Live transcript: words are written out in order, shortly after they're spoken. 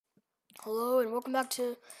Hello and welcome back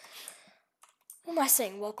to, what am I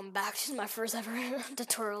saying, welcome back? This is my first ever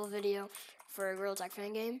tutorial video for a Gorilla Tag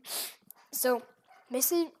fan game. So,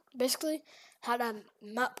 basically, how to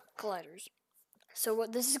map colliders. So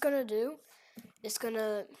what this is going to do, it's going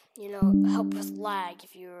to, help with lag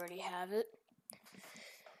if you already have it.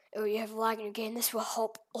 Or you have lag in your game, this will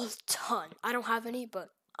help a ton. I don't have any, but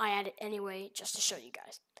I add it anyway just to show you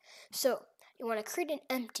guys. So, you want to create an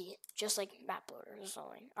empty, just like MapLoaders or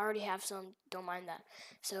something. I already have some, don't mind that.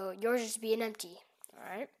 So yours just be an empty,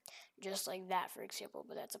 alright? Just like that, for example,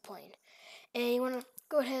 but that's a plain. And you want to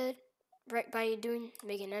go ahead, right by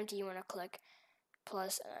making an empty, you want to click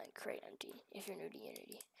plus and create empty if you're new to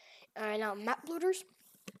Unity. Alright, now MapLoaders,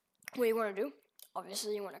 what you want to do,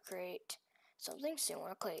 obviously you want to create something, so you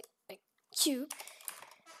want to create a cube,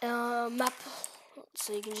 map.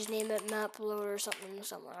 So you can just name it MapLoader or something, I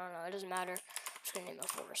don't know, it doesn't matter. I'm just going to name it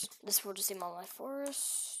forest. This will disable all my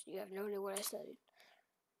forest. You have no idea what I said.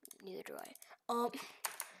 Neither do I.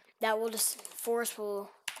 Forest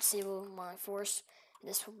will disable my forest.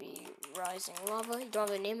 This will be rising lava. You don't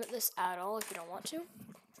have to name it this at all if you don't want to.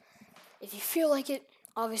 If you feel like it,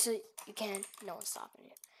 obviously you can. No one's stopping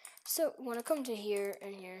you. So you want to come to here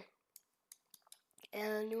and here.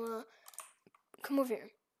 And you want to come over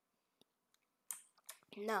here.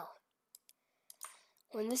 Now,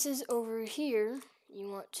 when this is over here,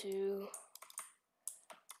 you want to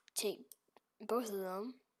take both of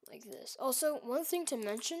them like this. Also, one thing to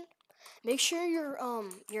mention, make sure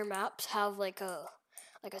your maps have like a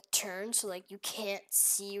turn, so like you can't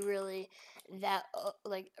see really that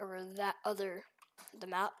the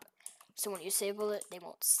map. So when you disable it, they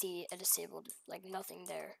won't see a disabled, like nothing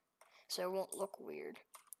there, so it won't look weird.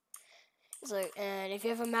 It's like, and if you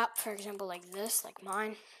have a map, for example, like this, like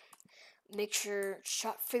mine, make sure,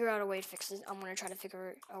 figure out a way to fix this. I'm gonna try to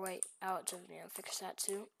figure a way out to fix that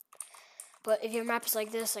too. But if your map is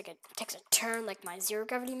like this, like it takes a turn, like my zero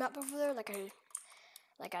gravity map over there, like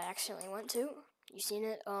I accidentally went to, you seen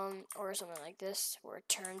it, or something like this, where it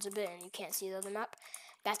turns a bit and you can't see the other map,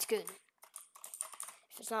 that's good.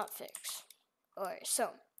 If it's not fixed. Alright, so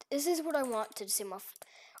this is what I want to disable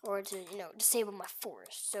disable my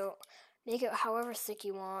forest. So make it however thick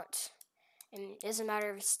you want, and it doesn't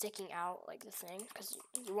matter if it's sticking out like the thing, because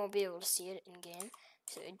you won't be able to see it in game,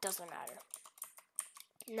 so it doesn't matter.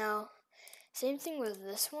 Now, same thing with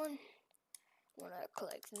this one. I'm gonna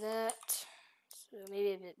click that, so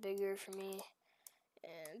maybe a bit bigger for me,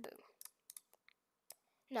 and boom.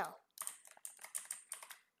 Now,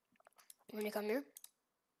 when you come here,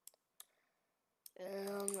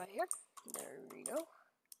 right here, there we go.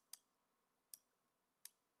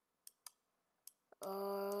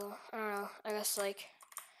 I don't know, I guess like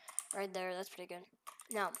right there, that's pretty good.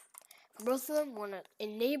 Now, for both of them, want to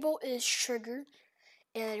enable is triggered,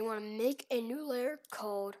 and you want to make a new layer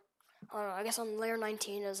called, I don't know, I guess on layer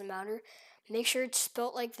 19, doesn't matter. Make sure it's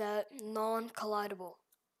spelled like that, non-collidable.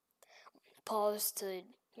 Pause to, I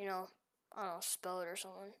don't know, spell it or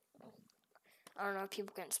something. I don't know,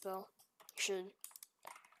 people can't spell. You should.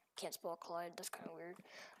 Can't spell collide, that's kind of weird.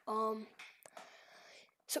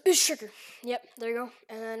 So is trigger. Yep, there you go.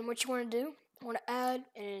 And then what you want to do, you want to add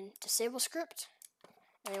an disable script,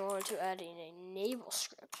 and you want to add an enable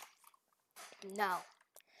script. Now,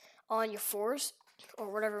 on your forest or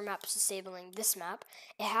whatever map is disabling this map,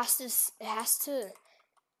 it has to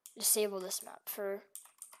disable this map. For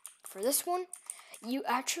this one, you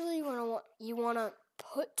actually want to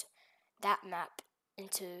put that map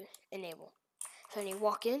into enable. So when you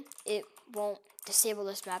walk in, it won't disable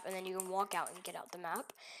this map, and then you can walk out and get out the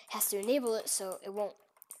map. It has to enable it, so it won't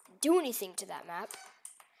do anything to that map,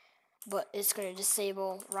 but it's going to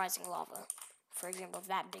disable rising lava, for example,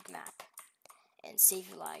 that big map, and save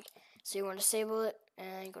your lag. So you want to disable it,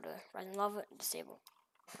 and go to rising lava and disable.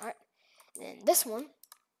 Alright, then this one,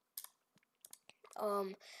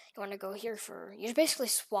 you want to go here you're basically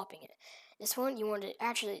swapping it. This one,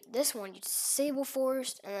 you disable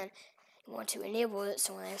forest, and then you want to enable it,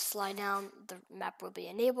 so when they slide down, the map will be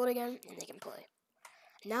enabled again, and they can play.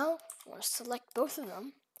 Now, you want to select both of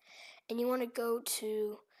them, and you want to go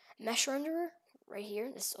to Mesh Renderer, right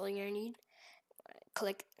here. This is all you're going to need.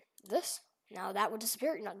 Click this. Now that will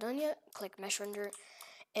disappear. You're not done yet. Click Mesh Renderer,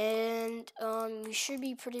 and you should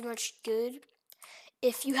be pretty much good.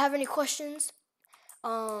 If you have any questions,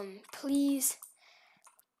 please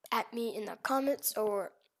at me in the comments,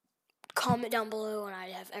 or comment down below, and I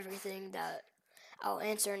have everything that I'll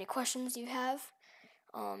answer any questions you have.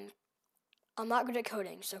 I'm not good at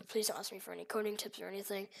coding, so please don't ask me for any coding tips or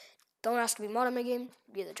anything. Don't ask to be mod on my game.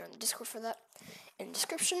 You either join the Discord for that in the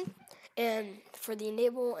description. And for the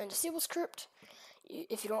enable and disable script,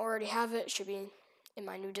 if you don't already have it, it should be in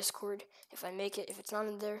my new Discord. If I make it, if it's not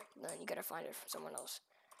in there, then you gotta find it from someone else.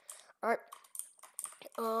 Alright.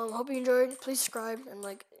 Hope you enjoyed. Please subscribe, and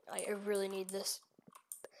like, I really need this.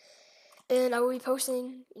 And I will be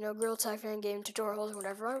posting, Gorilla Tag fan game tutorials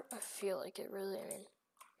whenever I feel like it. Really,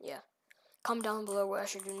 yeah. Comment down below what I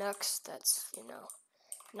should do next. That's,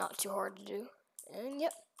 not too hard to do. And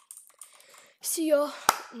yep. See y'all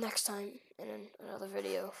next time in another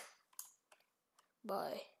video.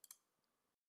 Bye.